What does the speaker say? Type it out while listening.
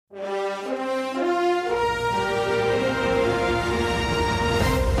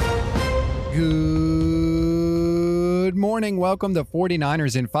morning. Welcome to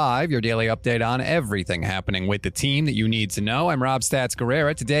 49ers in 5, your daily update on everything happening with the team that you need to know. I'm Rob Stats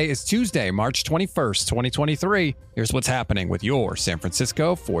Guerrera. Today is Tuesday, March 21st, 2023. Here's what's happening with your San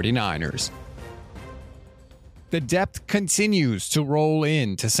Francisco 49ers. The depth continues to roll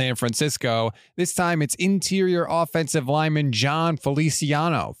into San Francisco. This time it's interior offensive lineman Jon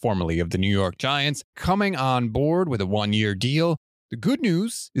Feliciano, formerly of the New York Giants, coming on board with a one-year deal. The good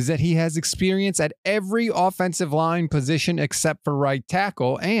news is that he has experience at every offensive line position except for right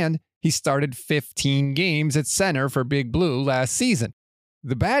tackle, and he started 15 games at center for Big Blue last season.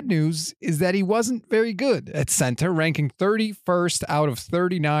 The bad news is that he wasn't very good at center, ranking 31st out of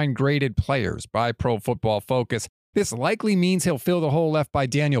 39 graded players by Pro Football Focus. This likely means he'll fill the hole left by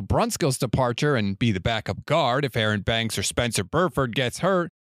Daniel Brunskill's departure and be the backup guard if Aaron Banks or Spencer Burford gets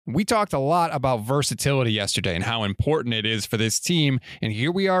hurt. We talked a lot about versatility yesterday and how important it is for this team, and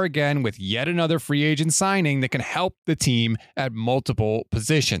here we are again with yet another free agent signing that can help the team at multiple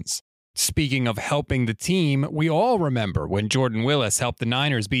positions. Speaking of helping the team, we all remember when Jordan Willis helped the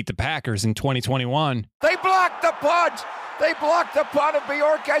Niners beat the Packers in 2021. They blocked the punt! They blocked the punt of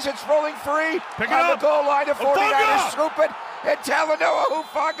Bjork as it's rolling free on the goal line. The 49ers scoop it, and Talanoa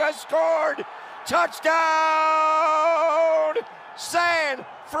Hufanga scored! Touchdown! San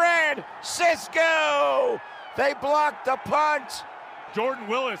Francisco! They blocked the punt. Jordan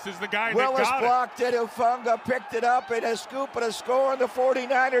Willis is the guy Willis that got blocked it. Hufanga picked it up and a scoop and a score, and the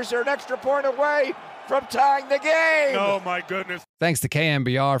 49ers are an extra point away from tying the game. Oh, my goodness. Thanks to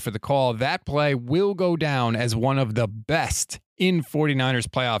KMBR for the call. That play will go down as one of the best in 49ers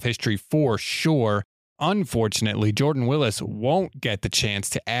playoff history for sure. Unfortunately, Jordan Willis won't get the chance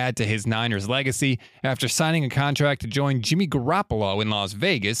to add to his Niners legacy after signing a contract to join Jimmy Garoppolo in Las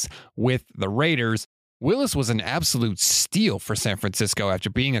Vegas with the Raiders. Willis was an absolute steal for San Francisco after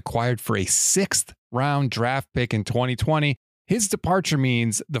being acquired for a 6th-round draft pick in 2020. His departure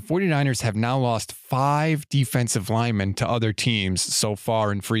means the 49ers have now lost 5 defensive linemen to other teams so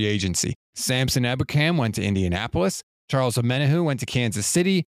far in free agency. Samson Ebukam went to Indianapolis, Charles Omenihu went to Kansas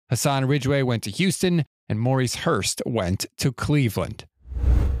City, Hassan Ridgeway went to Houston, and Maurice Hurst went to Cleveland.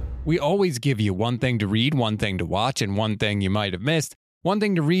 We always give you one thing to read, one thing to watch, and one thing you might have missed. One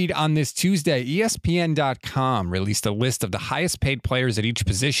thing to read on this Tuesday, ESPN.com released a list of the highest paid players at each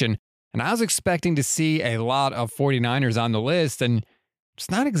position, and I was expecting to see a lot of 49ers on the list, and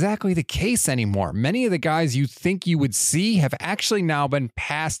it's not exactly the case anymore. Many of the guys you think you would see have actually now been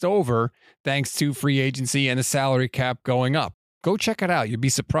passed over thanks to free agency and the salary cap going up. Go check it out. You'll be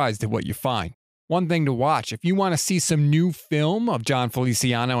surprised at what you find. One thing to watch, if you want to see some new film of Jon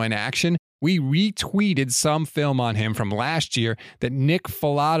Feliciano in action, we retweeted some film on him from last year that Nick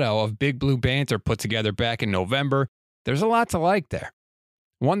Falato of Big Blue Banter put together back in November. There's a lot to like there.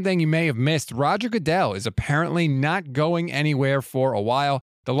 One thing you may have missed, Roger Goodell is apparently not going anywhere for a while.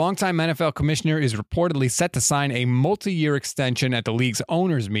 The longtime NFL commissioner is reportedly set to sign a multi-year extension at the league's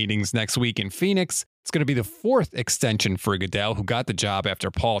owners' meetings next week in Phoenix. It's going to be the 4th extension for Goodell, who got the job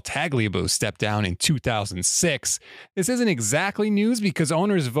after Paul Tagliabue stepped down in 2006. This isn't exactly news because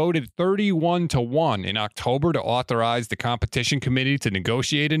owners voted 31-1 in October to authorize the competition committee to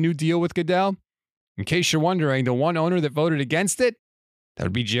negotiate a new deal with Goodell. In case you're wondering, the one owner that voted against it, that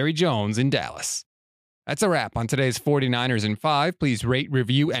would be Jerry Jones in Dallas. That's a wrap on today's 49ers in 5. Please rate,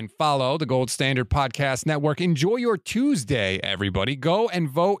 review, and follow the Gold Standard Podcast Network. Enjoy your Tuesday, everybody. Go and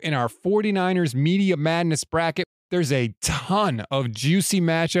vote in our 49ers Media Madness bracket. There's a ton of juicy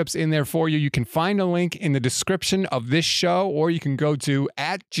matchups in there for you. You can find a link in the description of this show, or you can go to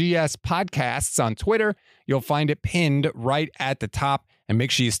 @GS Podcasts on Twitter. You'll find it pinned right at the top. And make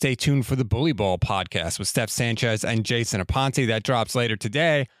sure you stay tuned for the Bully Ball podcast with Steph Sanchez and Jason Aponte. That drops later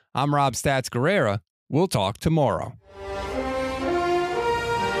today. I'm Rob Stats Guerrera. We'll talk tomorrow.